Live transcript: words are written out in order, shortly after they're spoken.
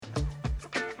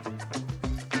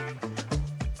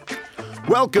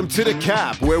Welcome to The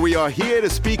Cap, where we are here to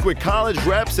speak with college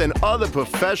reps and other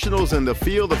professionals in the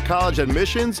field of college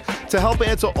admissions to help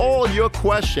answer all your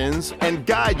questions and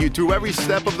guide you through every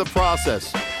step of the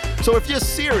process. So if you're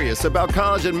serious about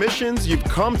college admissions, you've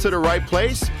come to the right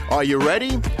place. Are you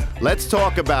ready? Let's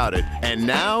talk about it. And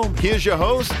now, here's your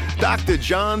host, Dr.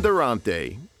 John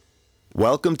Durante.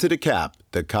 Welcome to The Cap,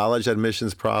 the College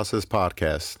Admissions Process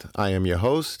Podcast. I am your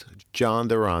host, John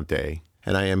Durante,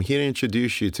 and I am here to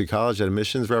introduce you to college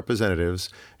admissions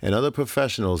representatives and other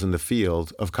professionals in the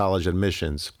field of college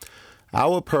admissions.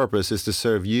 Our purpose is to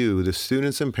serve you, the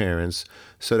students and parents,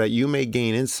 so that you may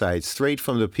gain insights straight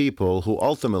from the people who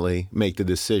ultimately make the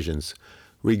decisions.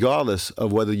 Regardless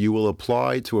of whether you will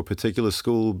apply to a particular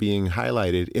school being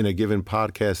highlighted in a given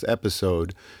podcast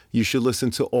episode, you should listen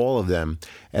to all of them,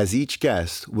 as each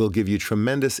guest will give you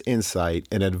tremendous insight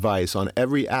and advice on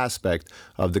every aspect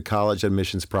of the college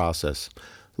admissions process.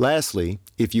 Lastly,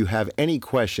 if you have any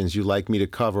questions you'd like me to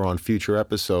cover on future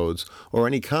episodes or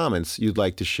any comments you'd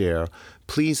like to share,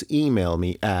 please email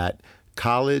me at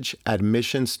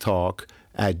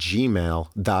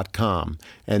collegeadmissionstalk@gmail.com.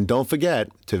 And don't forget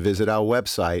to visit our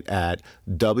website at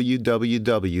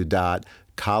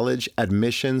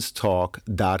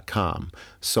www.collegeadmissionstalk.com.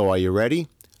 So are you ready?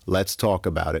 Let's talk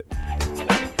about it.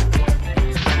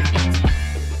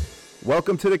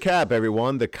 Welcome to The Cap,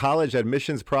 everyone, the College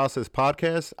Admissions Process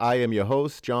Podcast. I am your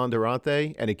host, John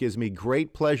Durante, and it gives me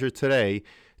great pleasure today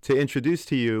to introduce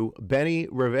to you Benny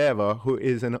Rivera, who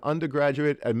is an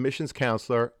undergraduate admissions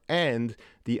counselor and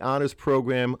the honors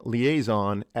program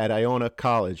liaison at Iona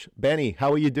College. Benny,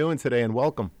 how are you doing today, and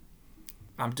welcome?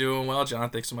 I'm doing well,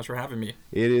 John. Thanks so much for having me.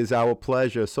 It is our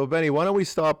pleasure. So, Benny, why don't we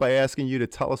start by asking you to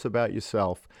tell us about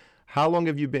yourself. How long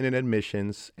have you been in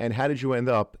admissions, and how did you end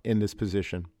up in this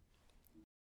position?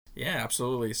 Yeah,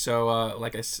 absolutely. So,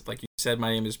 like you said, my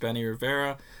name is Benny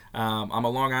Rivera. I'm a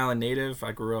Long Island native.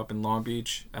 I grew up in Long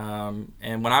Beach. And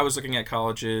when I was looking at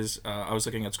colleges, I was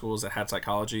looking at schools that had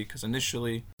psychology because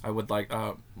initially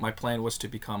my plan was to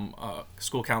become a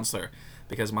school counselor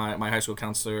because my high school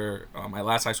counselor, my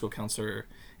last high school counselor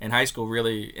in high school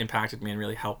really impacted me and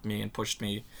really helped me and pushed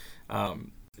me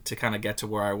to kind of get to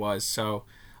where I was. So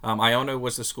Iona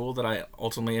was the school that I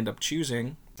ultimately ended up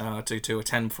choosing to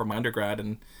attend for my undergrad,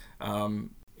 and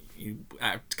kind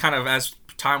of as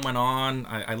time went on,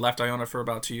 I left Iona for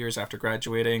about 2 years after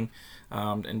graduating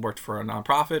and worked for a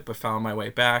nonprofit, but found my way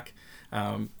back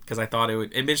because I thought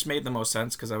it just made the most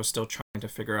sense because I was still trying to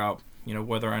figure out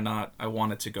whether or not I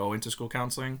wanted to go into school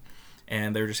counseling,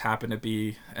 and there just happened to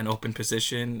be an open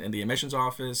position in the admissions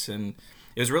office, and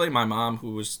it was really my mom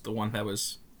who was the one that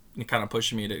was kind of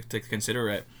pushing me to consider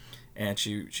it. And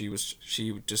she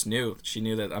just knew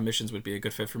that admissions would be a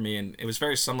good fit for me, and it was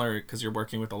very similar because you're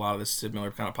working with a lot of this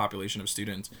similar kind of population of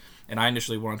students, and I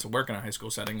initially wanted to work in a high school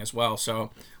setting as well,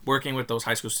 so working with those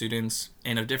high school students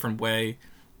in a different way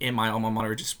in my alma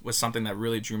mater just was something that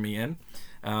really drew me in.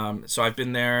 So I've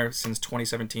been there since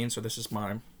 2017, so this is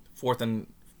my fourth and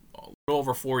a little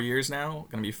over 4 years now,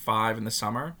 going to be 5 in the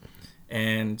summer,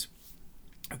 and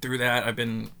through that I've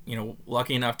been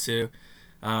lucky enough to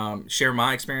share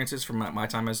my experiences from my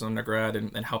time as an undergrad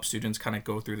and help students kind of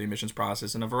go through the admissions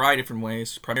process in a variety of different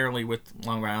ways, primarily with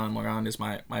Long Island. Long Island is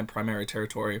my primary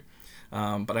territory,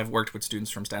 but I've worked with students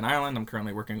from Staten Island. I'm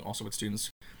currently working also with students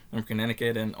from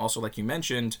Connecticut, and also, like you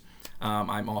mentioned,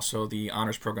 I'm also the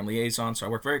honors program liaison, so I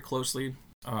work very closely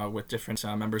with different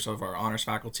members of our honors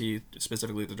faculty,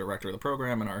 specifically the director of the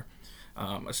program and our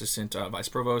assistant vice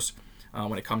provost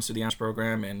when it comes to the honors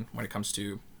program and when it comes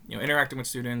to interacting with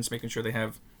students, making sure they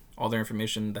have all their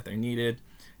information that they needed,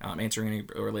 answering any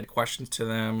related questions to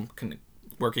them,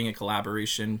 working in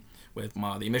collaboration with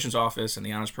the admissions office and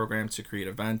the honors program to create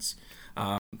events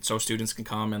so students can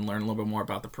come and learn a little bit more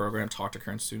about the program, talk to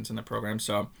current students in the program.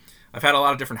 So I've had a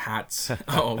lot of different hats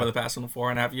over the past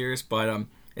 4.5 years, but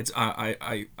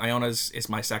Iona's is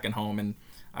my second home, and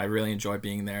I really enjoy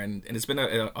being there, and it's been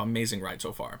an amazing ride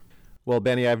so far. Well,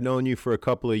 Benny, I've known you for a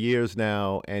couple of years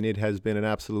now, and it has been an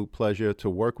absolute pleasure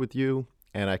to work with you.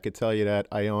 And I could tell you that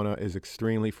Iona is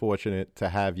extremely fortunate to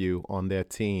have you on their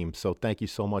team. So thank you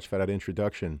so much for that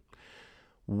introduction.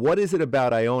 What is it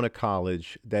about Iona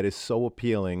College that is so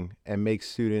appealing and makes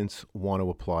students want to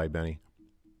apply, Benny?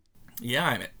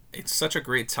 Yeah, it's such a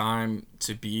great time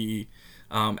to be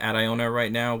at Iona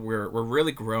right now. We're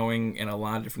really growing in a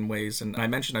lot of different ways, and I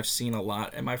mentioned I've seen a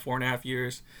lot in my 4.5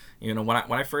 years. When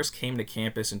I first came to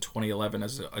campus in 2011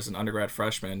 as an undergrad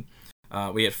freshman,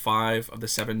 we had 5 of the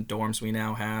 7 dorms we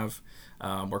now have.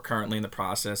 We're currently in the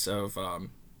process of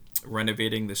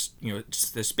renovating this,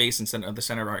 this space in the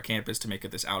center of our campus to make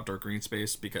it this outdoor green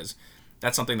space, because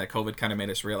that's something that COVID kind of made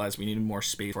us realize we needed more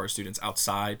space for our students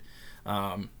outside.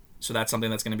 So that's something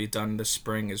that's going to be done this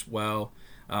spring as well.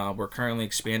 We're currently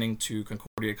expanding to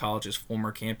Concordia College's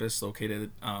former campus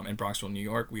located in Bronxville, New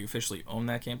York. We officially own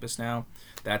that campus now.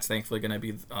 That's thankfully going to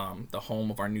be the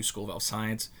home of our new School of Health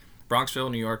Science.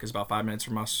 Bronxville, New York is about 5 minutes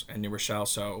from us in New Rochelle,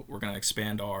 so we're going to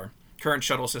expand our current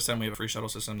shuttle system. We have a free shuttle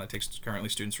system that takes currently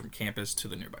students from campus to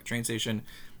the nearby train station.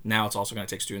 Now it's also going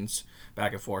to take students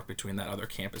back and forth between that other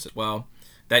campus as well.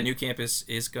 That new campus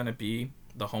is going to be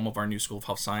the home of our new School of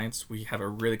Health Science. We have a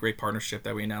really great partnership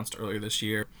that we announced earlier this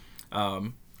year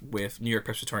with New York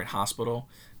Presbyterian Hospital.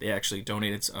 They actually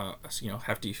donated a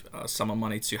hefty sum of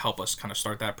money to help us kind of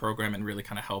start that program and really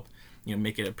kind of help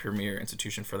make it a premier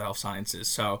institution for the health sciences.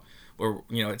 So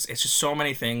it's just so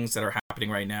many things that are happening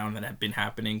right now and that have been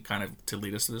happening kind of to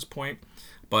lead us to this point.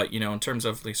 But in terms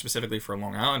of specifically for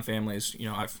Long Island families,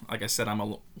 like I said, I'm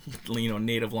a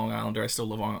native Long Islander. I still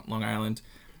live on Long Island,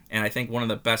 and I think one of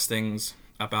the best things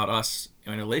about us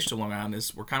in relation to Long Island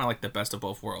is we're kind of like the best of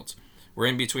both worlds. We're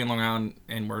in between Long Island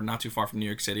and we're not too far from New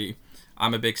York City.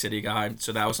 I'm a big city guy,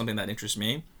 so that was something that interests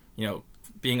me.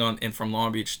 Being from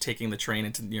Long Beach, taking the train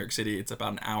into New York City, it's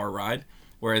about an hour ride.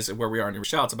 Whereas where we are in New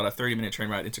Rochelle, it's about a 30-minute train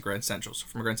ride into Grand Central. So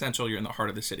from Grand Central, you're in the heart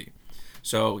of the city.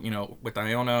 So, with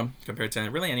Iona, compared to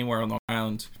really anywhere on Long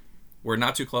Island, we're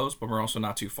not too close, but we're also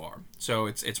not too far. So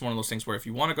it's one of those things where if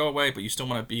you want to go away, but you still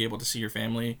want to be able to see your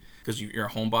family because you're a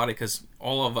homebody, because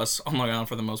all of us on Long Island,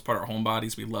 for the most part, are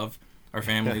homebodies. We love our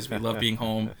families. We love being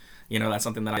home. That's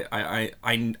something that I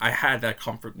had that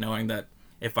comfort knowing that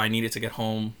if I needed to get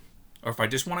home, or if I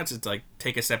just wanted to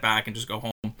take a step back and just go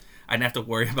home, I didn't have to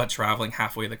worry about traveling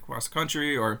halfway across the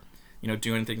country or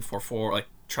do anything for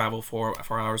travel 4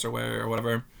 hours away or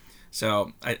whatever.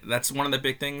 So that's one of the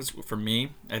big things for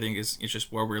me. I think it's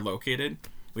just where we're located.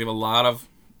 We have a lot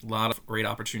of great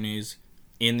opportunities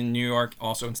in New York,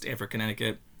 also in Stamford,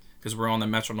 Connecticut, because we're on the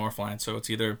Metro North line. So it's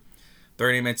either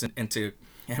 30 minutes into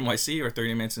NYC or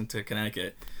 30 minutes into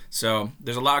Connecticut. So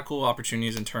there's a lot of cool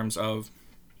opportunities in terms of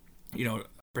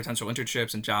potential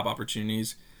internships and job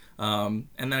opportunities. And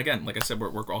then again, like I said,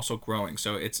 we're also growing.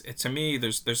 So it's to me,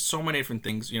 there's so many different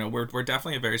things. We're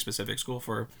definitely a very specific school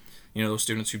for those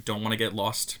students who don't want to get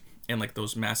lost in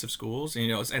those massive schools.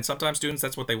 And sometimes students,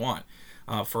 that's what they want.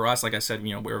 For us, like I said,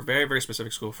 we're a very, very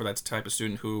specific school for that type of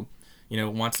student who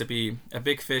wants to be a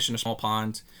big fish in a small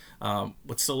pond,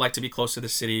 would still like to be close to the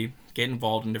city, get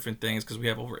involved in different things, because we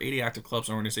have over 80 active clubs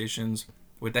and organizations.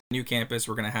 With that new campus,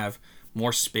 we're going to have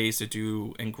more space to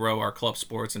do and grow our club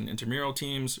sports and intramural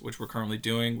teams, which we're currently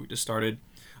doing. We just started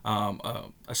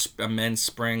a men's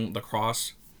spring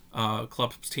lacrosse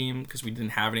club team because we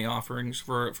didn't have any offerings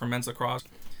for men's lacrosse.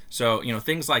 So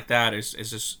things like that is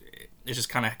just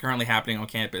kind of currently happening on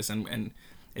campus, and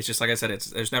it's just like I said,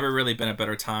 there's never really been a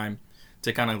better time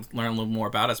to kind of learn a little more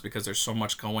about us, because there's so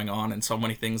much going on and so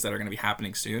many things that are going to be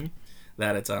happening soon.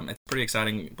 That it's pretty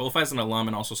exciting, both as an alum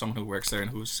and also someone who works there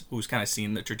and who's kind of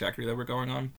seen the trajectory that we're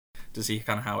going on, to see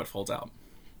kind of how it folds out.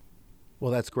 Well,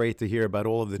 that's great to hear about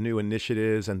all of the new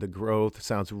initiatives and the growth.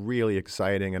 Sounds really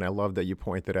exciting, and I love that you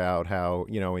pointed out how,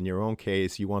 in your own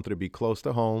case, you wanted to be close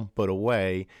to home but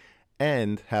away,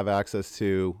 and have access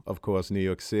to, of course, New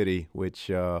York City,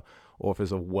 which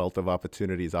offers a wealth of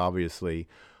opportunities, obviously.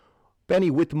 Benny,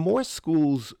 with more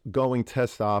schools going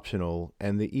test optional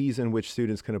and the ease in which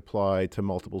students can apply to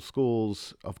multiple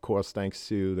schools, of course, thanks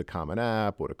to the Common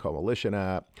App or the Coalition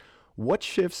app, what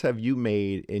shifts have you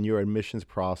made in your admissions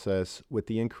process with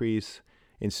the increase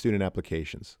in student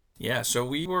applications? Yeah, so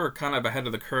we were kind of ahead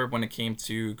of the curve when it came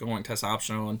to going test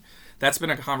optional, and that's been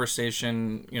a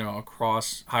conversation,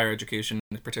 across higher education,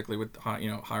 particularly with,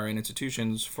 higher end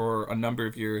institutions for a number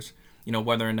of years.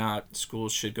 Whether or not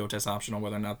schools should go test optional,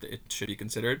 whether or not it should be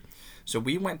considered. So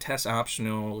we went test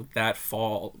optional that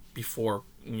fall before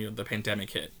the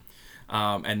pandemic hit.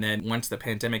 And then once the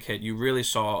pandemic hit, you really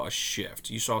saw a shift.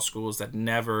 You saw schools that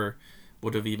never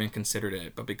would have even considered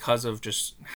it, but because of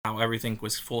just how everything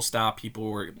was full stop, people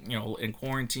were in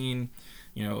quarantine,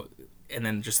 and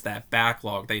then just that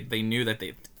backlog, they knew that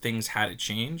things had to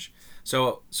change.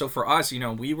 So for us,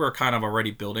 we were kind of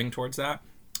already building towards that.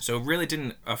 So it really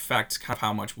didn't affect kind of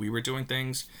how much we were doing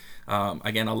things.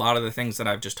 Again, a lot of the things that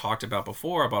I've just talked about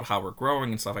before, about how we're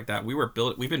growing and stuff like that, we've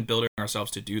been building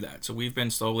ourselves to do that. So we've been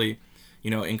slowly,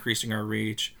 increasing our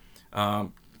reach,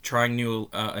 trying new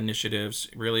initiatives,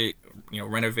 really,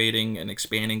 renovating and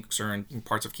expanding certain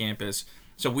parts of campus.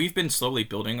 So we've been slowly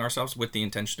building ourselves with the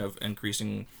intention of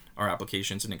increasing our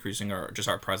applications and increasing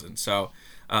our presence. So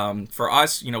for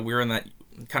us, we're in that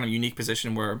kind of unique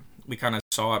position where we kind of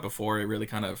saw it before it really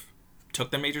kind of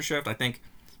took the major shift. I think,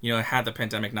 had the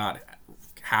pandemic not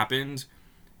happened,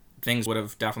 things would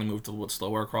have definitely moved a little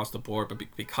slower across the board. But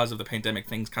because of the pandemic,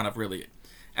 things kind of really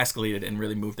escalated and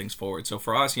really moved things forward. So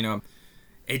for us,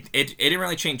 it didn't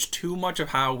really change too much of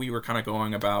how we were kind of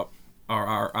going about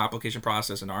our application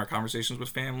process and our conversations with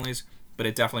families. But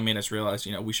it definitely made us realize,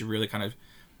 we should really kind of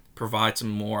provide some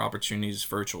more opportunities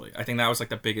virtually. I think that was like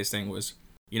the biggest thing was,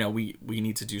 we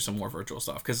need to do some more virtual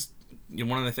stuff. Because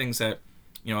one of the things that,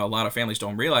 a lot of families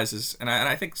don't realize is, and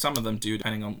I think some of them do,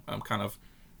 depending on kind of,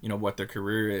 what their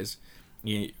career is,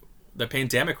 the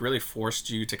pandemic really forced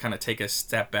you to kind of take a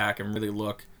step back and really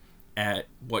look at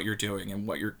what you're doing and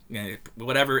what you're,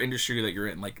 whatever industry that you're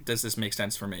in. Like, does this make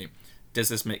sense for me? Is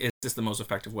this the most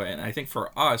effective way? And I think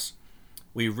for us,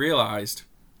 we realized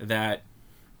that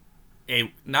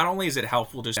not only is it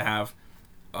helpful just to have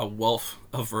a wealth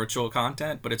of virtual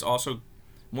content, but it's also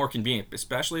more convenient,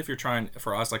 especially if you're trying,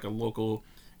 for us, like a local,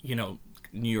 New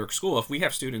York school. If we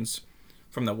have students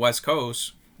from the West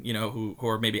Coast, who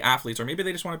are maybe athletes, or maybe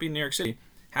they just want to be in New York City,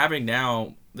 having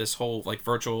now this whole like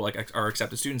virtual, like our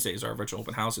accepted students days, our virtual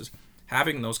open houses,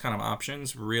 having those kind of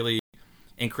options really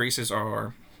increases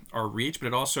our reach,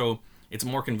 but it's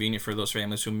more convenient for those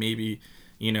families who maybe,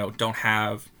 don't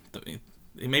have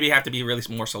they maybe have to be really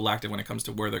more selective when it comes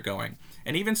to where they're going.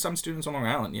 And even some students on Long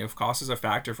Island, cost is a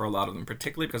factor for a lot of them,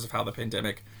 particularly because of how the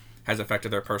pandemic has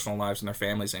affected their personal lives and their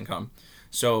family's income.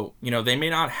 So, they may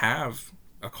not have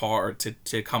a car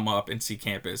to come up and see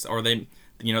campus, or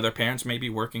their parents may be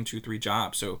working 2-3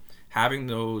 jobs. So having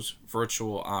those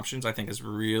virtual options, I think, has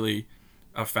really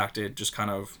affected just kind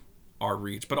of our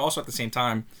reach. But also at the same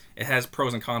time, it has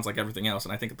pros and cons like everything else.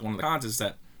 And I think one of the cons is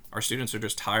that our students are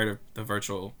just tired of the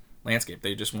virtual landscape.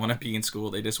 They just want to be in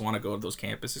school. They just want to go to those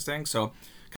campuses things. So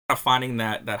kind of finding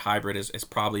that hybrid has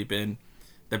probably been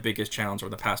the biggest challenge over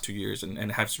the past 2 years,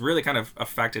 and has really kind of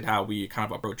affected how we kind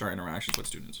of approach our interactions with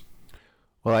students.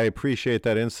 Well, I appreciate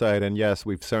that insight. And yes,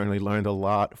 we've certainly learned a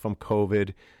lot from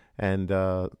COVID. And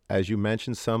as you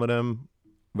mentioned, some of them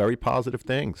very positive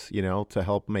things, to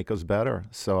help make us better.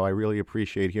 So I really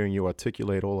appreciate hearing you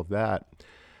articulate all of that.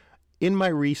 In my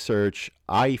research,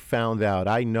 I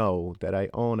know that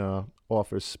Iona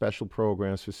offers special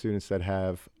programs for students that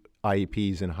have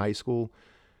IEPs in high school.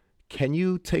 Can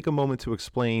you take a moment to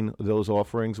explain those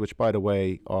offerings, which, by the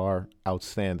way, are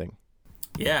outstanding?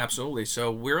 Yeah, absolutely.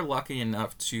 So we're lucky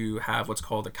enough to have what's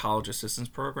called the College Assistance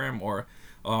Program, or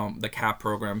the CAP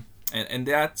program. And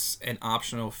that's an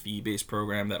optional fee-based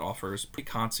program that offers pretty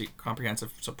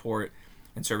comprehensive support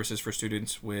and services for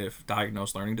students with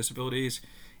diagnosed learning disabilities,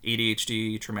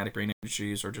 ADHD, traumatic brain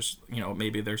injuries, or just,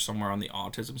 maybe they're somewhere on the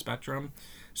autism spectrum.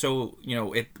 So,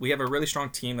 we have a really strong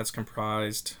team that's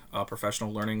comprised of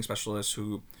professional learning specialists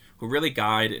who really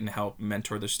guide and help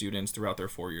mentor the students throughout their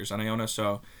 4 years on Iona.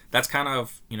 So that's kind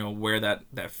of, where that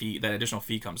additional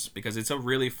fee comes, because it's a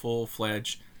really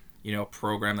full-fledged,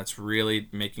 program that's really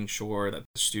making sure that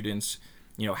the students,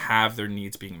 have their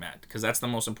needs being met. Because that's the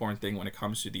most important thing when it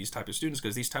comes to these type of students,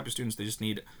 because these type of students, they just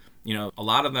need, a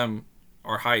lot of them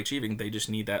are high achieving. They just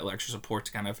need that extra support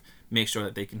to kind of make sure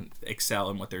that they can excel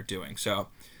in what they're doing. So,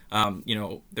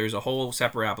 there's a whole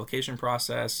separate application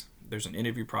process. There's an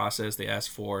interview process. They ask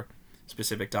for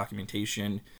specific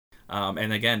documentation.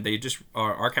 And again,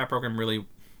 our CAP program really,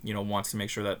 wants to make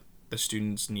sure that the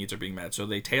students' needs are being met. So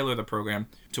they tailor the program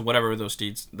to whatever those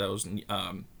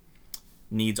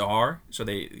needs are. So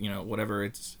they, whatever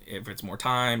if it's more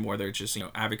time, whether it's just,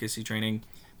 advocacy training,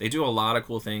 they do a lot of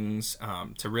cool things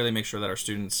to really make sure that our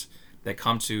students that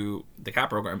come to the CAP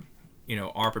program,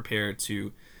 are prepared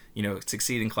to,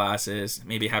 succeed in classes,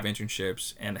 maybe have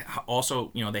internships, and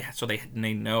also,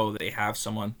 they know that they have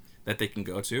someone that they can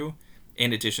go to,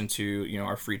 in addition to,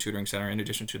 our free tutoring center, in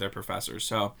addition to their professors.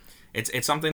 So it's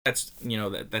something that's,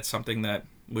 that's something that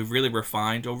we've really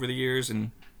refined over the years,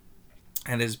 and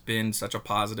has been such a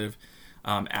positive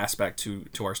aspect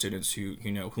to our students who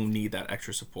need that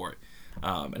extra support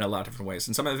in a lot of different ways.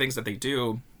 And some of the things that they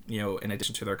do, in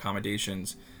addition to their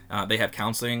accommodations, they have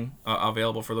counseling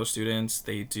available for those students.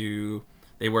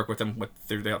 They work with them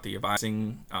throughout the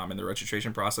advising and the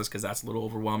registration process, because that's a little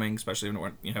overwhelming, especially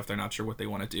when, if they're not sure what they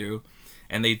want to do.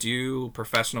 And they do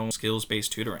professional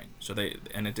skills-based tutoring. So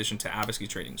in addition to advocacy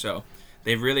training, so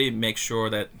they really make sure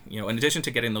that, in addition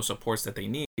to getting those supports that they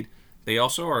need, they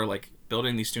also are like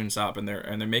building these students up, and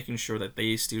they're making sure that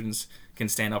these students can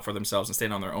stand up for themselves and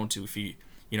stand on their own 2 feet,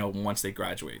 once they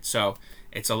graduate. So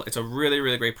it's a really,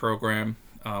 really great program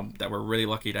that we're really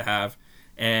lucky to have.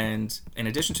 And in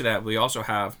addition to that, we also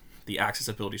have the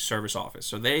Accessibility Service Office.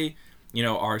 So they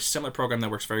are a similar program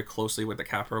that works very closely with the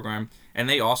CAP program, and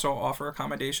they also offer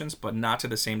accommodations, but not to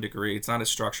the same degree. It's not as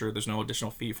structured. There's no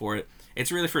additional fee for it.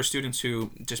 It's really for students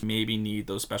who just maybe need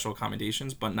those special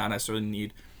accommodations, but not necessarily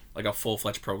need like a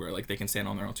full-fledged program, like they can stand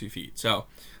on their own 2 feet. So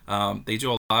they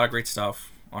do a lot of great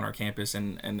stuff on our campus,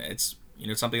 and it's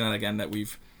something that, again, that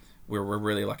we're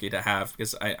really lucky to have,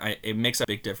 because it makes a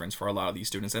big difference for a lot of these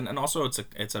students, and also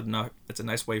it's a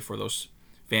nice way for those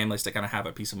families to kind of have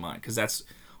a peace of mind, because that's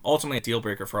ultimately a deal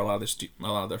breaker for a lot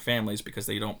of their families, because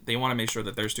they want to make sure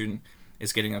that their student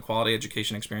is getting a quality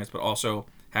education experience, but also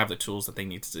have the tools that they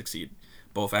need to succeed,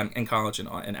 both in college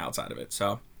and outside of it.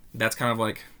 So that's kind of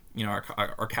like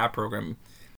our CAP program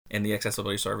and the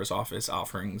Accessibility Service Office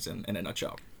offerings in a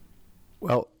nutshell.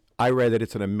 Well, I read that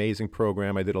it's an amazing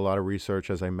program. I did a lot of research,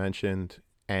 as I mentioned,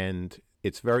 and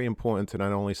it's very important to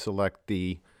not only select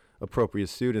the appropriate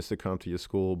students to come to your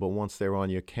school, but once they're on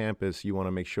your campus, you want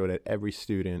to make sure that every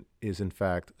student is in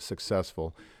fact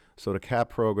successful. So the CAP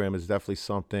program is definitely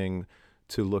something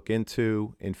to look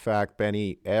into. In fact,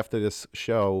 Benny, after this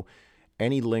show,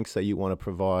 any links that you want to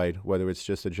provide, whether it's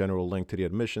just a general link to the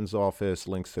admissions office,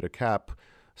 links to the CAP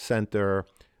center,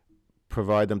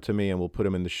 provide them to me and we'll put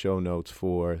them in the show notes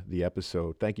for the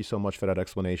episode. Thank you so much for that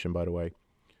explanation, by the way.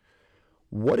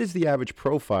 What is the average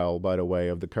profile, by the way,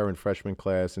 of the current freshman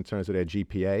class in terms of their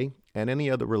GPA and any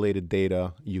other related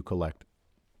data you collect?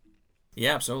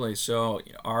 Yeah, absolutely. So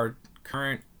our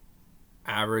current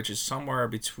average is somewhere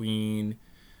between,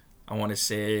 I want to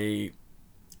say,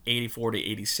 84 to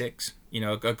 86.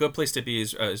 A good place to be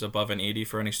is above an 80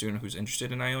 for any student who's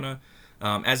interested in Iona.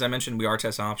 As I mentioned, we are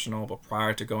test optional, but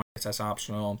prior to going to test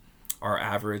optional, our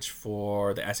average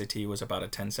for the SAT was about a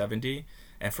 1070,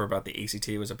 and for about the ACT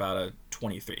was about a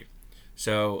 23.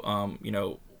 So,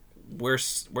 we're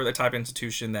the type of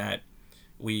institution that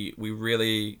we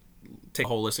really take a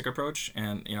holistic approach,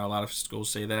 and a lot of schools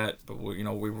say that, but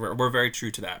we're very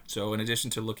true to that. So, in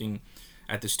addition to looking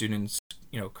at the students'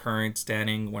 current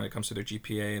standing when it comes to their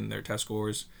GPA and their test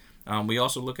scores, we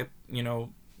also look at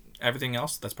everything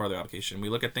else that's part of their application. We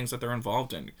look at things that they're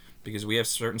involved in, because we have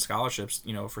certain scholarships,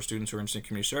 for students who are interested in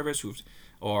community service,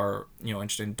 or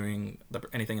interested in doing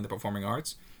anything in the performing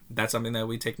arts. That's something that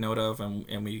we take note of,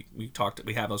 and we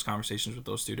have those conversations with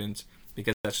those students,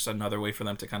 because that's just another way for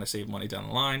them to kind of save money down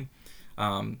the line.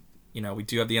 We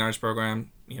do have the honors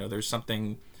program. There's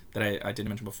something that I didn't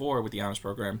mention before with the honors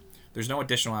program. There's no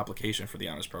additional application for the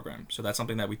honors program, so that's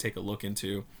something that we take a look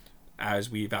into as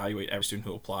we evaluate every student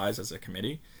who applies as a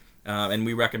committee. And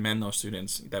we recommend those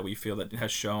students that we feel that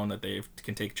has shown that they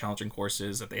can take challenging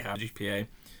courses, that they have GPA.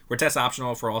 We're test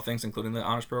optional for all things, including the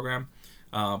honors program.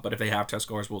 But if they have test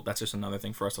scores, well, that's just another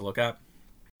thing for us to look at.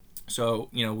 So,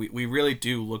 we really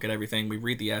do look at everything. We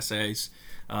read the essays.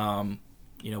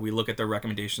 We look at the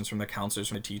recommendations from the counselors,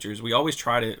 from the teachers. We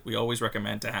always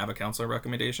recommend to have a counselor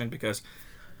recommendation, because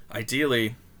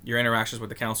ideally your interactions with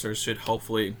the counselors should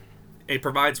hopefully, it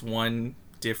provides one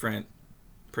different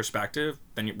perspective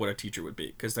than what a teacher would be,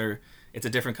 because it's a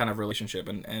different kind of relationship,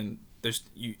 and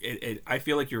I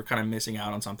feel like you're kind of missing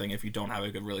out on something if you don't have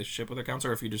a good relationship with a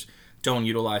counselor, if you just don't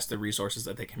utilize the resources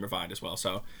that they can provide as well.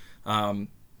 So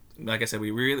like I said,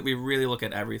 we really look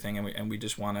at everything, and we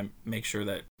just want to make sure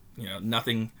that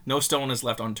no stone is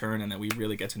left unturned, and that we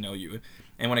really get to know you.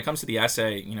 And when it comes to the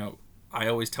essay, I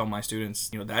always tell my students,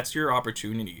 that's your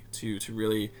opportunity to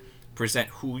really present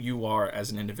who you are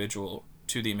as an individual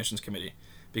to the admissions committee,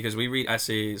 because we read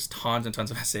essays, tons and tons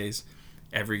of essays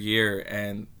every year,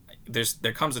 and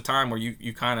there comes a time where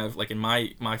you kind of, like in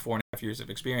my 4.5 years of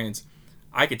experience,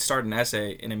 I could start an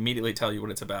essay and immediately tell you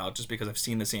what it's about, just because I've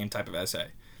seen the same type of essay.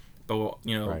 But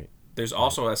Right. There's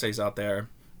also essays out there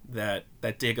that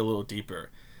dig a little deeper.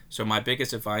 So my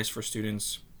biggest advice for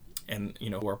students and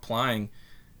who are applying,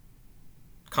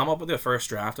 come up with a first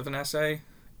draft of an essay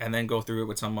and then go through it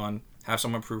with someone, have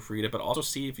someone proofread it, but also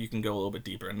see if you can go a little bit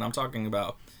deeper. And I'm talking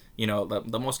about,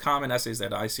 the most common essays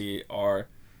that I see are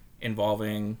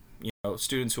involving,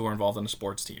 students who are involved in a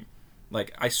sports team.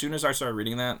 Like, as soon as I start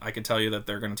reading that, I can tell you that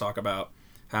they're going to talk about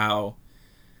how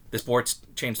the sports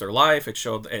changed their life. It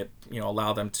showed it,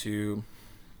 allowed them to,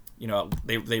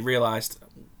 they realized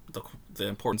the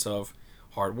importance of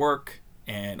hard work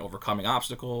and overcoming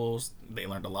obstacles. They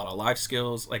learned a lot of life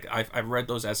skills. Like, I've read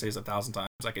those essays 1,000 times.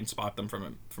 I can spot them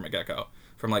from a get-go,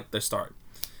 from like the start.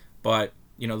 But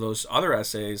those other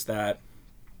essays that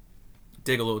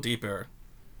dig a little deeper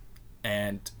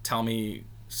and tell me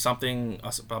something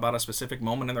about a specific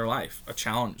moment in their life, a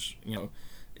challenge.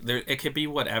 It could be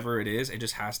whatever it is. It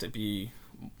just has to be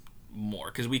more,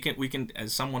 because we can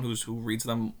as someone who reads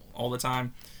them all the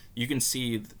time, you can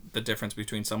see the difference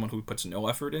between someone who puts no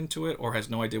effort into it or has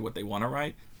no idea what they want to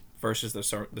write versus the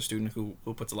student who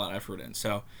puts a lot of effort in.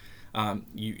 So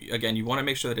you want to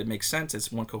make sure that it makes sense.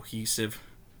 It's one cohesive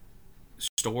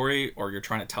story, or you're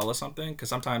trying to tell us something, because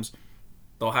sometimes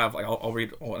they'll have like I'll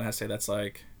read an essay that's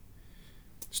like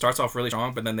starts off really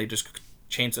strong, but then they just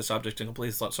change the subject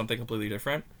and something completely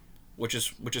different, which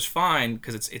is fine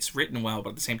because it's written well, but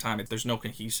at the same time there's no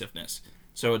cohesiveness.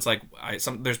 So it's like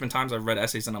there's been times I've read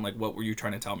essays and I'm like, what were you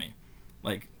trying to tell me?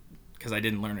 Like, because I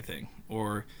didn't learn anything.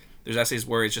 Or there's essays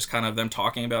where it's just kind of them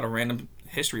talking about a random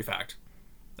history fact.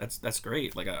 That's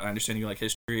great. Like, I understand you like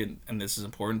history and this is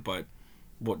important, but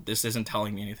this isn't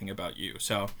telling me anything about you.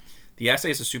 So the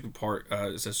essay is a super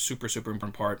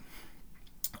important part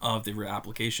of the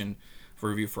application for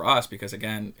review for us, because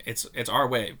again, it's our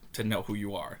way to know who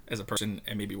you are as a person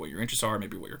and maybe what your interests are,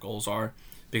 maybe what your goals are,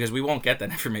 because we won't get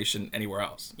that information anywhere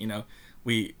else.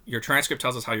 Your transcript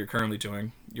tells us how you're currently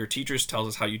doing. Your teachers tells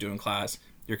us how you do in class.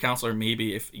 Your counselor,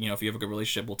 maybe if you have a good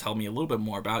relationship, will tell me a little bit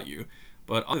more about you.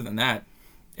 But other than that,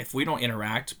 if we don't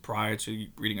interact prior to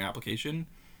reading an application,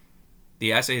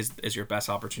 the essay is your best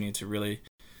opportunity to really,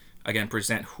 again,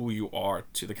 present who you are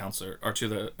to the counselor or to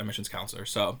the admissions counselor.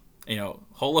 So,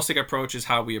 holistic approach is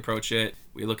how we approach it.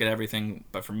 We look at everything.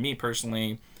 But for me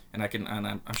personally, and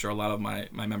I'm sure a lot of my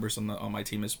members on my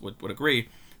team would agree,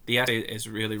 the essay is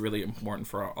really, really important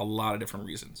for a lot of different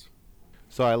reasons.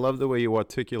 So I love the way you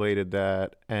articulated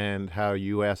that and how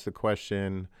you asked the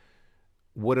question,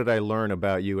 what did I learn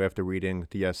about you after reading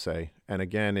the essay? And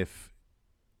again, if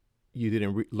you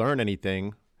didn't learn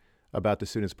anything about the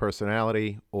student's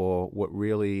personality or what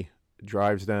really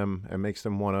drives them and makes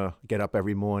them want to get up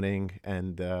every morning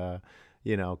and,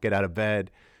 get out of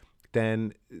bed,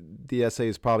 then the essay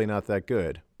is probably not that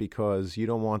good, because you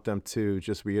don't want them to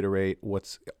just reiterate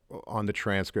what's on the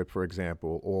transcript, for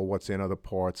example, or what's in other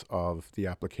parts of the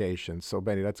application. So,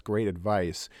 Benny, that's great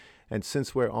advice. And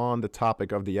since we're on the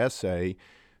topic of the essay,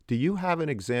 do you have an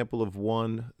example of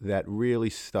one that really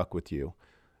stuck with you?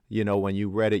 When you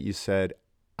read it, you said,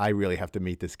 I really have to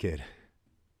meet this kid.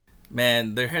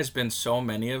 Man, there has been so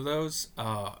many of those.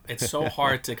 It's so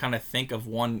hard to kind of think of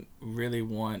one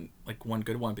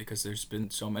good one, because there's been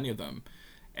so many of them.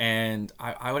 And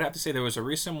I would have to say there was a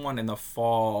recent one in the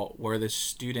fall where the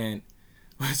student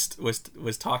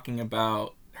was talking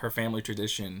about her family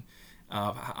tradition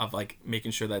of like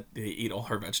making sure that they eat all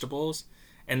her vegetables,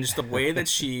 and just the way that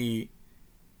she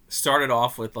started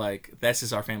off with like, this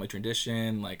is our family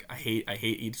tradition, like I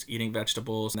hate eating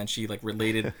vegetables, and then she like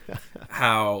related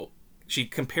how she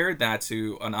compared that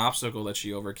to an obstacle that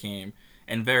she overcame,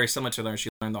 and very similar to learn, she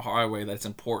learned the hard way that it's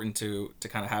important to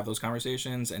kind of have those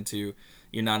conversations and to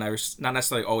not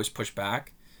necessarily always push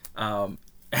back. And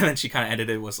then she kind of ended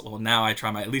it was, well, now I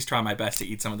at least try my best to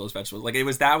eat some of those vegetables. Like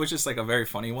that was just like a very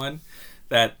funny one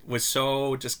that was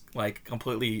so just like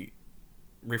completely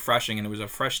refreshing, and it was a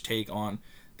fresh take on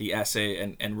the essay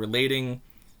and relating,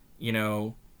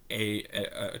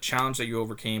 a challenge that you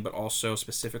overcame, but also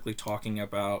specifically talking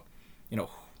about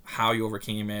how you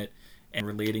overcame it and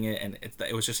relating it, and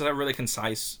it was just a really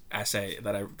concise essay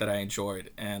that I enjoyed,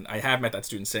 and I have met that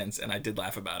student since, and I did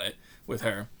laugh about it with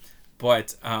her.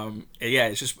 But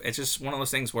it's just one of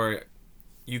those things where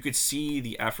you could see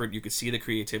the effort, you could see the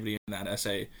creativity in that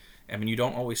essay. I mean, you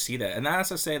don't always see that, and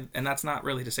that's not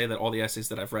really to say that all the essays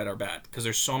that I've read are bad, because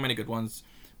there's so many good ones.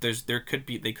 They could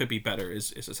be better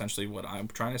is essentially what I'm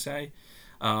trying to say.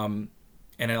 And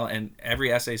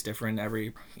every essay is different.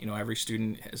 Every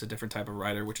student is a different type of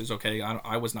writer, which is okay.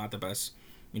 I was not the best,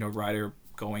 writer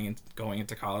going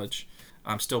into college.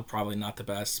 I'm still probably not the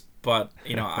best, but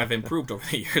I've improved over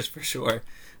the years for sure.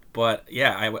 But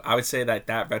yeah, I would say that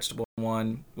vegetable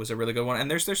one was a really good one. And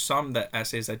there's some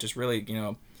essays that just really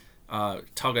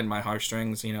tug on my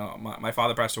heartstrings. My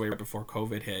father passed away right before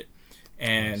COVID hit,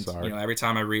 and every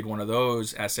time I read one of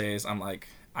those essays, I'm like,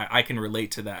 I can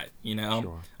relate to that,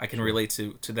 Sure, I can relate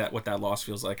to that, what that loss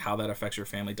feels like, how that affects your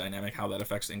family dynamic, how that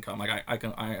affects income. Like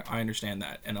I understand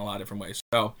that in a lot of different ways.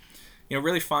 So,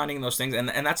 really finding those things, and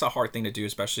that's a hard thing to do,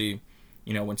 especially,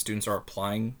 when students are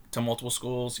applying to multiple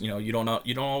schools. You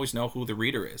don't always know who the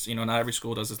reader is. Not every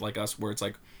school does this like us, where it's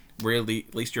like, really,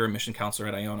 at least your admission counselor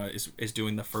at Iona is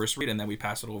doing the first read, and then we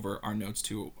pass it over our notes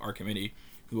to our committee,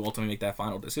 who ultimately make that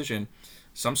final decision.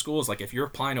 Some schools, like if you're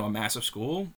applying to a massive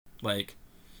school, like,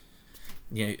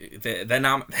 that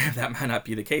might not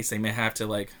be the case. They may have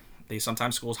to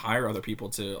sometimes schools hire other people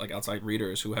to outside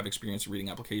readers who have experience reading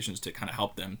applications to kind of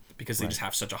help them, because they just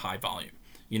have such a high volume.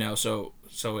 So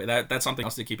that's something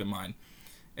else to keep in mind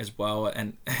as well.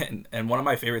 And one of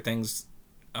my favorite things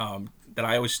that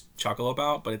I always chuckle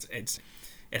about, but it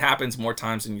happens more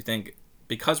times than you think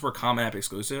because we're Common App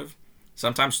exclusive.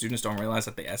 Sometimes students don't realize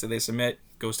that the essay they submit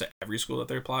goes to every school that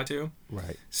they apply to.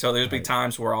 Right. So there's been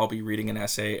times where I'll be reading an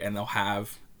essay and they'll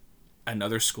have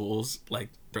another school's like,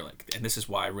 they're like, and this is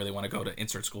why I really want to go to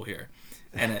insert school here,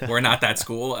 and we're not that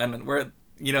school, and we're,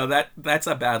 you know, that's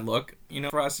a bad look, you know,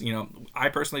 for us. You know, I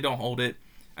personally don't hold it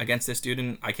against this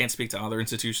student. I can't speak to other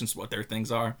institutions what their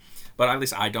things are, but at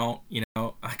least I don't, you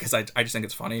know, because I just think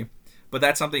it's funny. But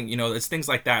that's something, you know, it's things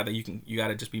like that you got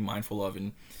to just be mindful of,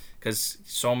 and because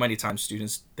so many times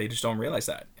students, they just don't realize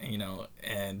that, you know,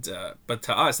 and but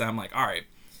to us, I'm like, all right,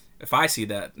 if I see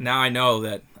that, now I know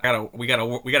that we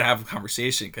gotta have a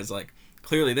conversation, because like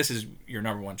clearly this is your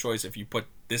number one choice if you put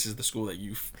this is the school that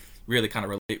you really kind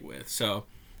of relate with. So,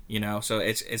 you know, so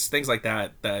it's things like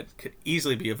that could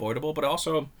easily be avoidable, but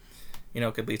also, you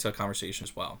know, could lead to a conversation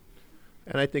as well.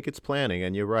 And I think it's planning,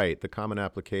 and you're right. The common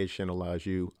application allows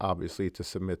you, obviously, to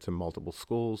submit to multiple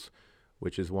schools,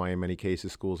 which is why in many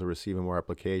cases schools are receiving more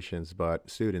applications.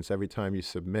 But students, every time you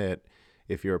submit,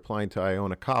 if you're applying to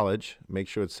Iona College, make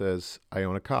sure it says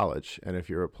Iona College. And if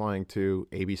you're applying to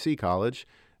ABC College,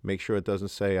 make sure it doesn't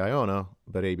say Iona,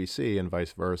 but ABC, and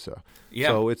vice versa. Yeah.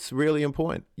 So it's really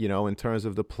important, you know, in terms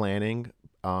of the planning.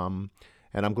 And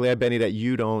I'm glad, Benny, that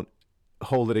you don't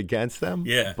hold it against them.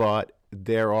 Yeah. But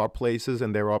there are places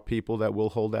and there are people that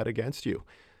will hold that against you.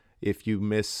 If you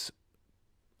miss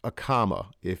a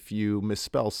comma, if you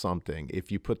misspell something, if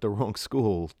you put the wrong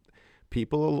school,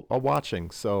 people are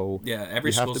watching. So yeah,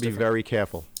 every you have school's to be different. very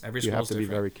careful. Every You have school's to be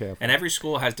different. very careful. And every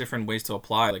school has different ways to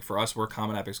apply. Like for us, we're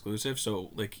Common App exclusive.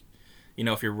 So like, you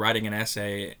know, if you're writing an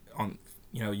essay on,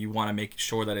 you know, you want to make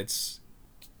sure that it's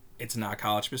not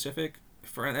college specific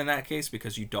for in that case,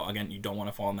 because you don't want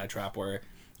to fall in that trap where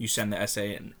you send the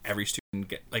essay and every student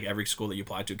every school that you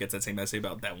apply to gets that same essay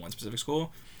about that one specific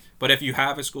school. But if you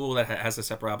have a school that has a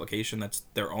separate application that's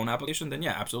their own application, then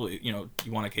yeah, absolutely, you know,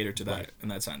 you want to cater to that Right. in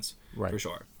that sense, Right. for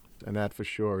sure. And that for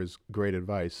sure is great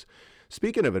advice.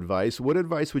 Speaking of advice, what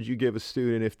advice would you give a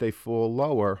student if they fall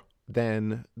lower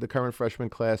than the current freshman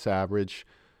class average?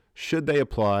 Should they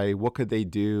apply? What could they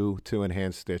do to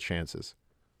enhance their chances?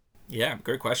 Yeah,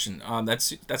 great question.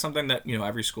 That's something that, you know,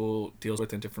 every school deals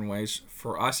with in different ways.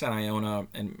 For us at Iona,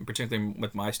 and particularly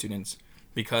with my students,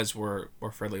 because we're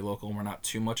fairly local and we're not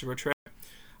too much of a trip,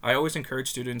 I always encourage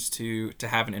students to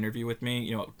have an interview with me.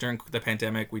 You know, during the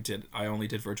pandemic, I only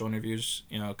did virtual interviews,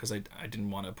 you know, because I didn't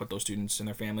want to put those students and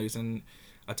their families in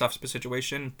a tough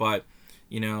situation. But,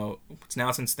 you know,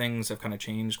 now since things have kind of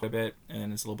changed quite a bit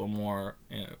and it's a little bit more,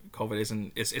 you know,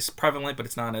 COVID it's prevalent, but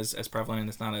it's not as prevalent, and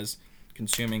it's not as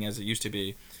consuming as it used to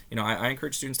be. You know, I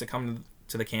encourage students to come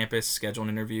to the campus, schedule an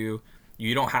interview.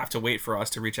 You don't have to wait for us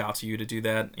to reach out to you to do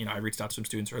that. You know, I reached out to some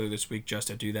students earlier this week just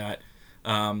to do that.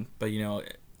 But, you know,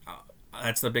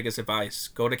 that's the biggest advice.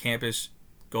 Go to campus,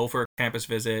 go for a campus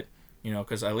visit, you know,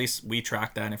 because at least we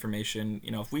track that information.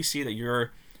 You know, if we see that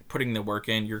you're putting the work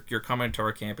in, you're coming to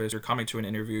our campus, you're coming to an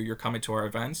interview, you're coming to our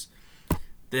events,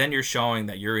 then you're showing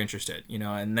that you're interested, you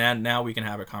know, and then now we can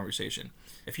have a conversation.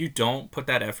 If you don't put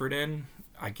that effort in,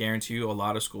 I guarantee you a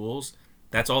lot of schools,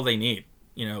 that's all they need,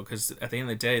 you know, because at the end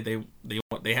of the day,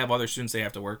 they have other students they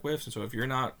have to work with. And so if you're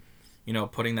not, you know,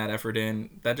 putting that effort in,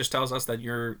 that just tells us that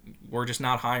we're just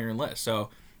not high on your list. So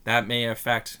that may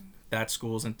affect that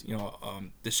school's, you know,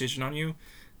 decision on you.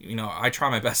 You know, I try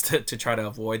my best to try to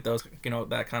avoid those, you know,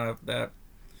 that kind of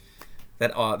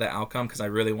that outcome, because I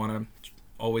really want to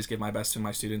always give my best to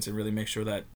my students and really make sure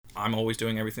that I'm always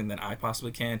doing everything that I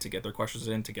possibly can to get their questions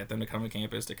in, to get them to come to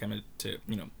campus, to come in, to,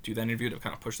 you know, do that interview, to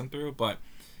kind of push them through. But,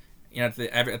 you know, at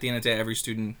the end of the day, every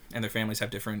student and their families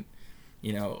have different,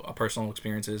 you know, personal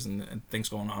experiences and things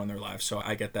going on in their lives. So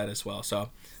I get that as well. So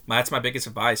that's my biggest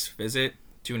advice. Visit,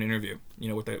 do an interview, you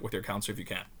know, with your counselor if you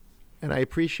can. And I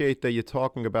appreciate that you're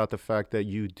talking about the fact that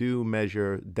you do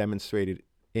measure demonstrated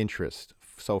interest.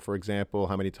 So, for example,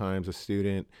 how many times a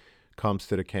student comes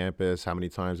to the campus, how many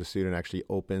times a student actually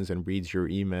opens and reads your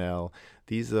email.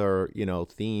 These are, you know,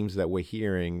 themes that we're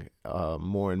hearing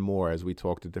more and more as we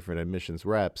talk to different admissions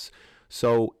reps.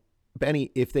 So, Benny,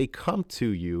 if they come to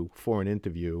you for an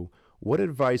interview, what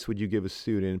advice would you give a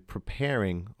student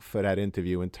preparing for that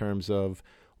interview in terms of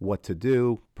what to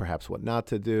do, perhaps what not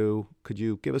to do? Could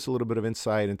you give us a little bit of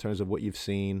insight in terms of what you've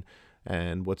seen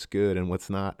and what's good and what's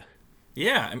not?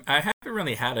 Yeah, I haven't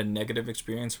really had a negative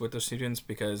experience with the students,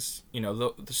 because, you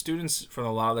know, the students, for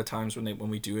a lot of the times when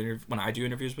I do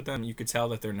interviews with them, you could tell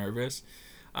that they're nervous.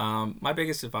 My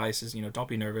biggest advice is, you know, don't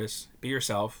be nervous, be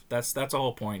yourself. That's the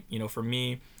whole point. You know, for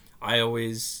me, I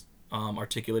always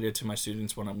articulated to my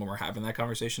students when we're having that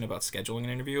conversation about scheduling an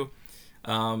interview,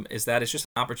 is that it's just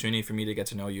an opportunity for me to get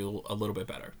to know you a little bit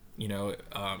better.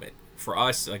 For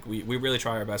us, like we really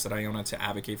try our best at Iona to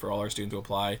advocate for all our students to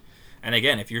apply. And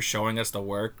again, if you're showing us the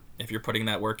work, if you're putting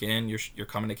that work in, you're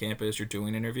coming to campus, you're doing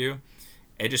an interview,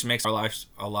 it just makes our lives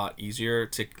a lot easier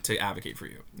to advocate for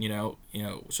you.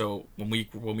 So when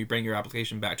we bring your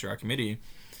application back to our committee,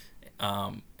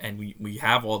 and we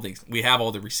have all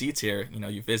the receipts here.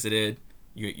 You visited,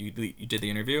 you did the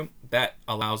interview. That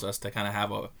allows us to kind of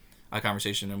have a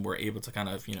conversation, and we're able to kind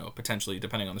of potentially,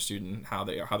 depending on the student, how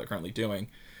they're currently doing,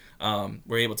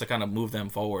 we're able to kind of move them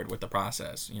forward with the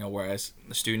process. Whereas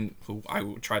the student who I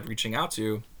tried reaching out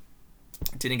to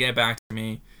didn't get back to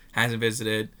me, hasn't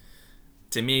visited.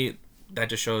 To me, that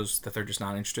just shows that they're just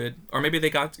not interested, or maybe they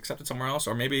got accepted somewhere else,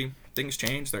 or maybe things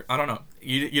changed. I don't know.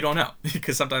 You don't know,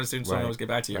 because sometimes students don't always get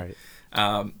back to you.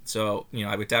 Right. So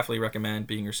I would definitely recommend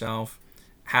being yourself.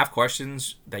 Have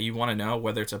questions that you want to know,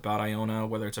 whether it's about Iona,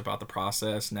 whether it's about the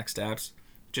process, next steps.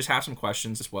 Just have some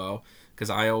questions as well, because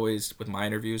I always, with my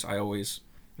interviews, I always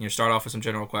start off with some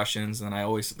general questions, and then I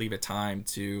always leave it time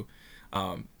to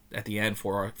at the end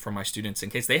for my students in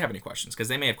case they have any questions, because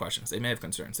they may have questions, they may have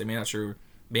concerns, they may not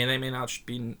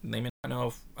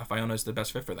know if Iona is the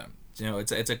best fit for them.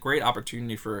 It's a great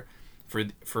opportunity for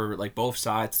like both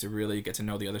sides to really get to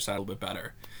know the other side a little bit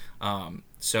better.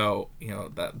 So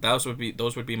those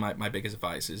would be my biggest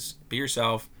advice is be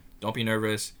yourself, don't be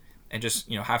nervous, and just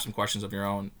have some questions of your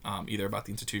own, either about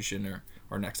the institution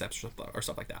or next steps or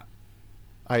stuff like that.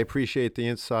 I appreciate the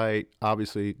insight.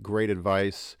 Obviously, great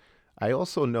advice. I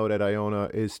also know that Iona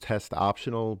is test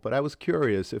optional, but I was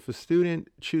curious, if a student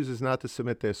chooses not to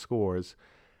submit their scores,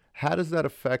 how does that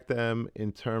affect them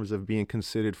in terms of being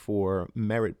considered for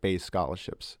merit-based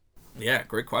scholarships? Yeah,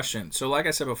 great question. So like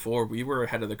I said before, we were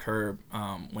ahead of the curve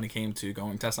when it came to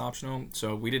going test optional.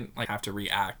 So we didn't have to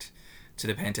react to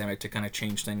the pandemic to kind of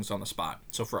change things on the spot.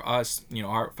 So for us,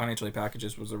 our financial aid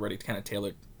packages was already kind of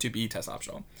tailored to be test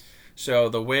optional. So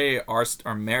the way our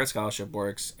merit scholarship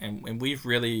works, and we've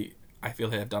really, I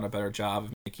feel, have done a better job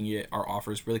of making our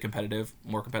offers really competitive,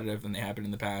 more competitive than they have been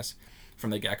in the past from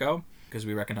the get-go, because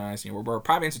we recognize we're a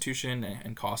private institution,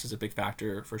 and cost is a big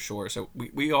factor for sure. So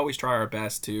we always try our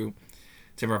best to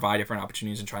provide different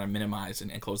opportunities and try to minimize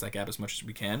and close that gap as much as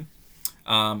we can.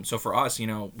 So for us,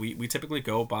 we typically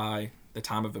go by the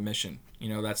time of admission.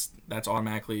 That's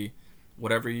automatically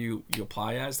whatever you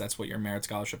apply as, that's what your merit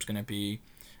scholarship is going to be.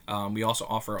 We also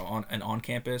offer an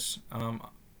on-campus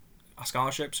a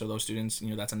scholarship, so those students,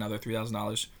 that's another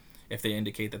 $3,000 if they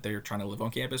indicate that they're trying to live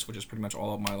on campus, which is pretty much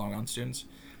all of my Long Island students.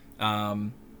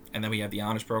 And then we have the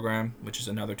honors program, which is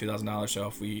another $2,000.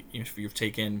 So if you've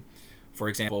taken, for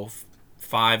example,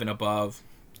 5 and above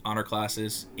honor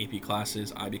classes, AP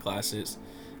classes, IB classes,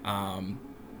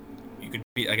 you could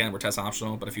be, again, we're test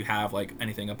optional, but if you have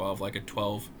anything above a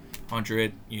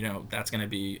 1,200, that's going to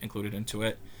be included into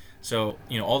it. So,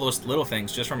 all those little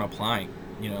things just from applying,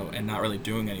 and not really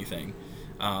doing anything,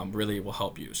 really will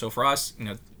help you. So for us,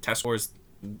 test scores,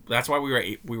 that's why we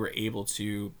were able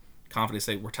to confidently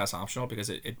say we're test optional,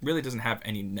 because it really doesn't have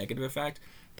any negative effect.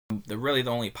 The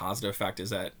only positive effect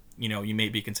is that, you may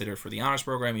be considered for the honors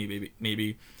program,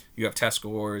 maybe you have test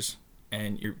scores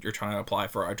and you're trying to apply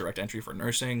for our direct entry for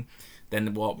nursing,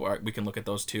 then we can look at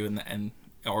those too, and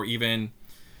or even,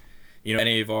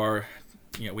 any of our,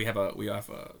 we have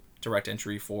a direct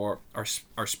entry for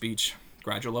our speech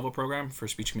graduate level program for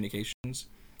speech communications,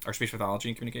 our speech pathology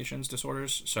and communications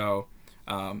disorders. So,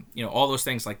 all those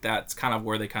things like that, it's kind of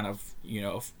where they kind of,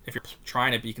 if you're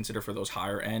trying to be considered for those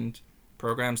higher end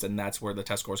programs, then that's where the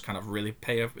test scores kind of really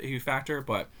play a huge factor.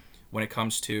 But when it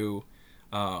comes to,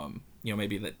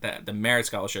 maybe the merit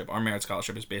scholarship, our merit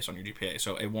scholarship is based on your GPA,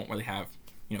 so it won't really have,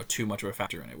 too much of a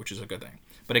factor in it, which is a good thing.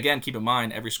 But again, keep in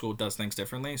mind, every school does things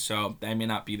differently, so that may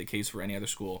not be the case for any other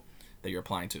school that you're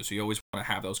applying to. So you always want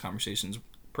to have those conversations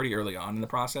pretty early on in the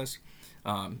process,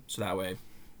 so that way,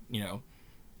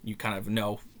 you kind of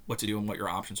know what to do and what your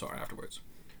options are afterwards.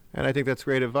 And I think that's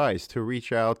great advice, to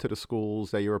reach out to the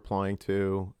schools that you're applying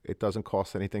to. It doesn't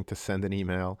cost anything to send an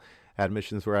email.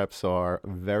 Admissions reps are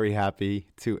very happy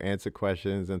to answer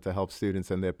questions and to help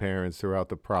students and their parents throughout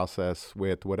the process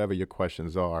with whatever your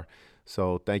questions are.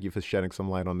 So thank you for shedding some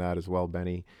light on that as well,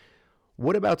 Benny.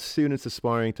 What about students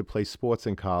aspiring to play sports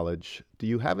in college? Do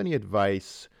you have any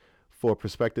advice for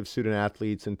prospective student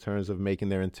athletes in terms of making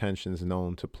their intentions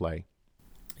known to play?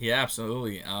 Yeah,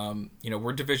 absolutely.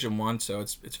 We're Division I, so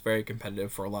it's very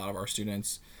competitive for a lot of our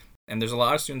students. And there's a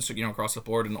lot of students, across the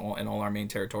board in all our main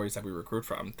territories that we recruit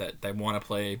from that they want to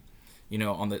play,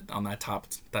 on that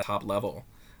top level.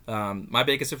 My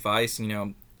biggest advice,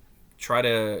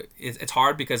 it's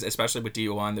hard because especially with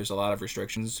D1, there's a lot of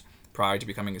restrictions prior to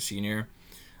becoming a senior.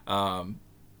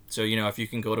 So, if you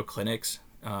can go to clinics,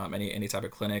 any type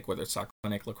of clinic, whether it's soccer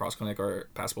clinic, lacrosse clinic, or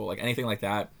basketball, like anything like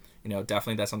that,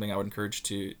 definitely that's something I would encourage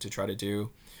to try to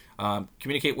do.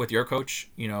 Communicate with your coach,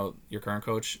 your current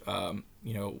coach,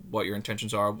 what your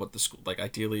intentions are, what the school, like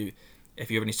ideally, if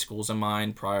you have any schools in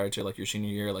mind prior to like your senior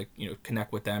year, like,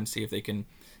 connect with them, see if they can,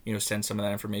 send some of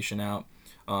that information out.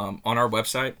 On our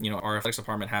website, our athletics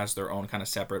department has their own kind of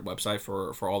separate website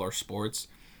for all our sports.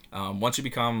 Once you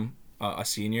become a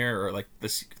senior, or like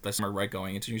this summer, right,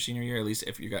 going into your senior year, at least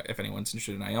if anyone's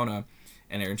interested in Iona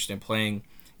and they're interested in playing,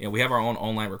 we have our own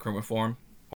online recruitment form.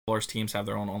 All our teams have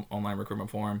their own online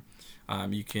recruitment form.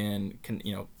 You can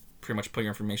pretty much put your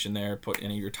information there, put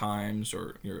any of your times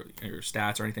or your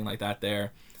stats or anything like that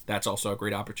there. That's also a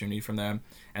great opportunity from them.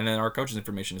 And then our coaches'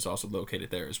 information is also located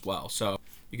there as well. So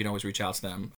you can always reach out to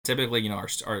them. Typically,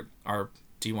 our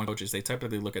D1 coaches, they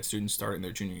typically look at students starting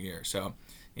their junior year. So,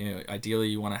 ideally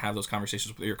you want to have those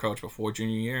conversations with your coach before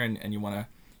junior year, and you want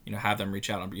to, have them reach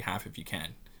out on behalf if you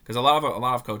can. Because a lot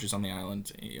of coaches on the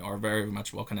island are very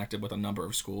much well connected with a number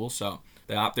of schools. So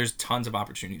there's tons of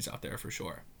opportunities out there for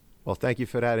sure. Well, thank you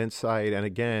for that insight. And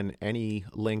again, any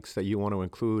links that you want to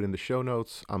include in the show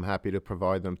notes, I'm happy to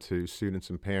provide them to students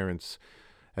and parents.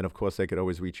 And of course, they could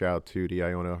always reach out to the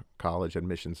Iona College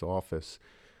Admissions Office.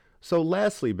 So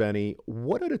lastly, Benny,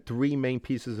 what are the 3 main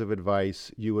pieces of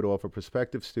advice you would offer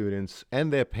prospective students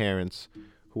and their parents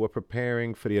who are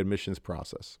preparing for the admissions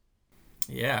process?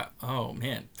 Yeah. Oh,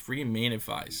 man. 3 main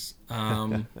advice.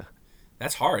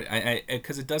 That's hard.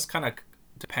 Because it does kind of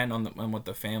depend on what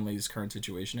the family's current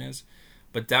situation is.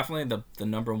 But definitely the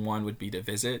number one would be to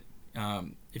visit.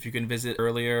 If you can visit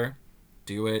earlier,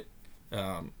 do it.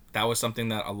 That was something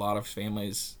that a lot of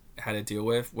families had to deal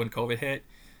with when COVID hit.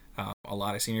 A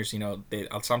lot of seniors,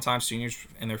 sometimes seniors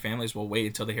and their families will wait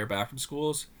until they hear back from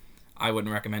schools. I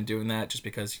wouldn't recommend doing that, just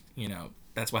because,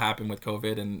 that's what happened with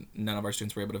COVID, and none of our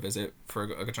students were able to visit for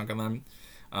a good chunk of them.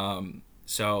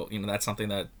 So, that's something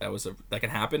that can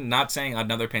happen. Not saying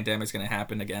another pandemic is going to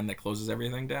happen again that closes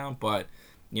everything down, but,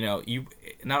 you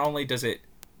not only does it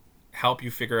help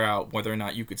you figure out whether or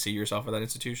not you could see yourself at that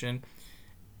institution,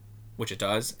 which it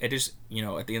does, it is,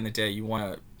 at the end of the day, you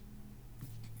want to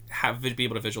be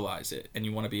able to visualize it, and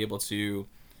you want to be able to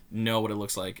know what it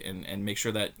looks like, and make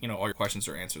sure that all your questions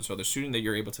are answered. So the sooner that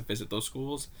you're able to visit those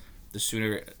schools, the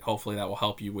sooner hopefully that will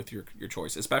help you with your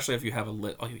choice, especially if you have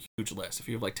a huge list. If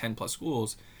you have like 10 plus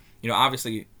schools,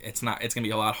 obviously it's gonna be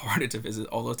a lot harder to visit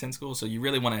all those 10 schools. So you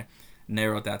really want to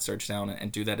narrow that search down and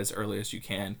do that as early as you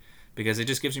can, because it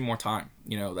just gives you more time.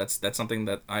 That's something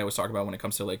that I always talk about when it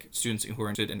comes to like students who are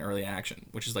interested in early action,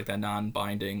 which is like that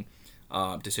non-binding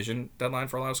decision deadline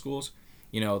for a lot of schools.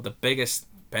 The biggest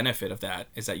benefit of that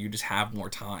is that you just have more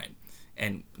time,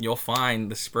 and you'll find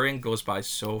the spring goes by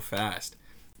so fast.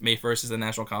 May 1st is the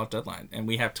national college deadline, and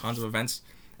we have tons of events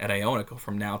at Iona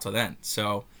from now to then.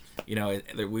 So,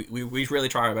 we really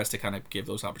try our best to kind of give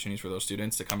those opportunities for those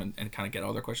students to come and kind of get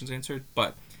all their questions answered.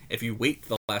 But if you wait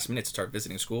the last minute to start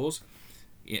visiting schools,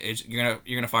 you're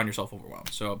gonna find yourself overwhelmed.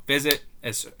 So visit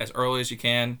as early as you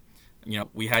can.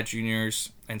 We had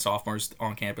juniors and sophomores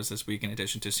on campus this week, in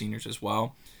addition to seniors as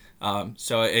well.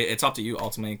 So it's up to you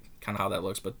ultimately kind of how that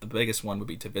looks, but the biggest one would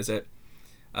be to visit.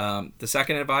 The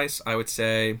second advice, I would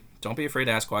say, don't be afraid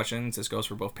to ask questions. This goes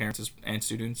for both parents and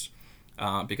students,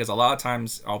 because a lot of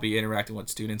times I'll be interacting with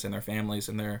students and their families,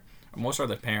 and most are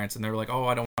the parents, and they're like, "Oh,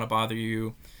 I don't want to bother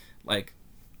you." Like,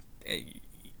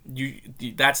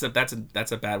 that's a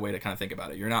bad way to kind of think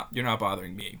about it. You're not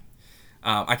bothering me.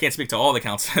 I can't speak to all the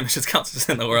admissions counselors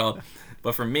in the world,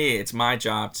 but for me, it's my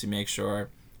job to make sure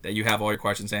that you have all your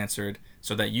questions answered,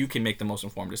 so that you can make the most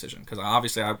informed decision. Because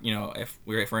obviously, if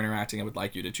we're interacting, I would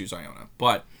like you to choose Iona.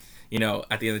 But, at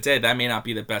the end of the day, that may not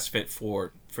be the best fit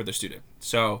for the student.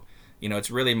 So, it's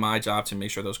really my job to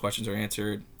make sure those questions are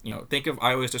answered.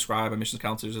 I always describe admissions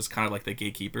counselors as kind of like the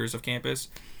gatekeepers of campus.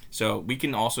 So we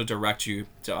can also direct you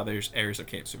to other areas of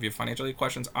campus. So if you have financial aid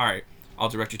questions, all right, I'll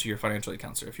direct you to your financial aid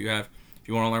counselor. If you want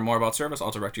to learn more about service,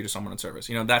 I'll direct you to someone in service.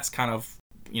 That's kind of,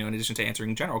 in addition to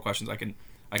answering general questions, I can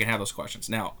have those questions.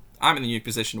 Now, I'm in the unique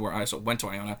position where I also went to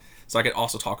Iona, so I could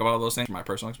also talk about all those things from my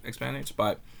personal experience.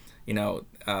 But,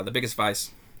 the biggest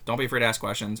advice, don't be afraid to ask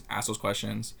questions, ask those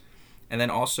questions. And then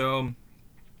also,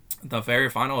 the very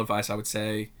final advice I would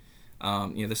say,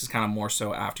 this is kind of more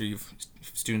so after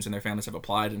students and their families have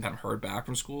applied and kind of heard back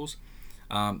from schools.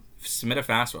 Submit a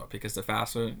FAFSA, because the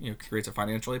FAFSA, creates a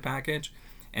financial aid package.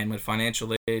 And with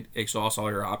financial aid, it exhausts all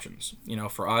your options.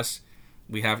 For us,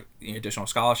 we have additional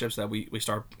scholarships that we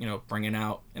start bringing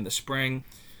out in the spring.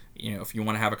 If you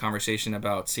want to have a conversation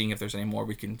about seeing if there's any more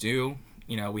we can do,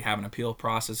 we have an appeal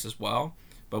process as well,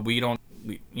 but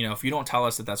if you don't tell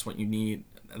us that that's what you need,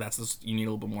 you need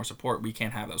a little bit more support, we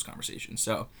can't have those conversations.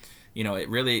 So, it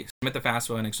really submit the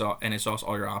FAFSA and exhaust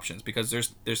all your options, because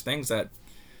there's things that,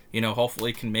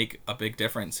 hopefully can make a big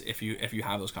difference if you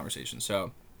have those conversations.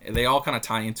 So they all kind of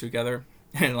tie in together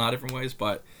in a lot of different ways,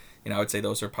 but, I would say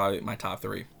those are probably my top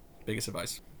 3 biggest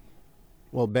advice.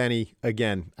 Well, Benny,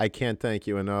 again, I can't thank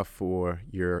you enough for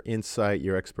your insight,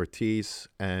 your expertise,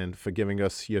 and for giving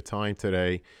us your time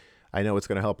today. I know it's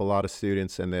going to help a lot of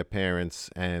students and their parents,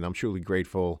 and I'm truly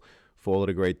grateful for all of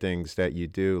the great things that you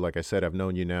do. Like I said, I've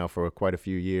known you now for quite a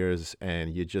few years,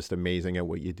 and you're just amazing at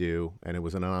what you do, and it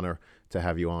was an honor to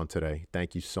have you on today.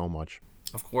 Thank you so much.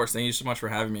 Of course. Thank you so much for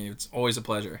having me. It's always a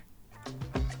pleasure.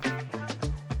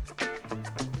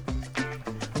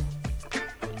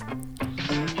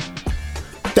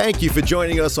 Thank you for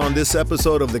joining us on this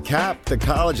episode of the CAP, the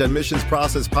College Admissions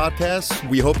Process Podcast.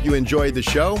 We hope you enjoyed the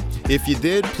show. If you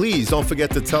did, please don't forget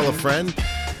to tell a friend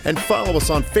and follow us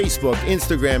on Facebook,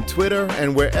 Instagram, Twitter,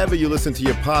 and wherever you listen to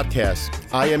your podcast.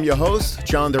 I am your host,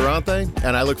 John Durante,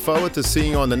 and I look forward to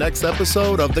seeing you on the next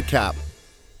episode of the CAP.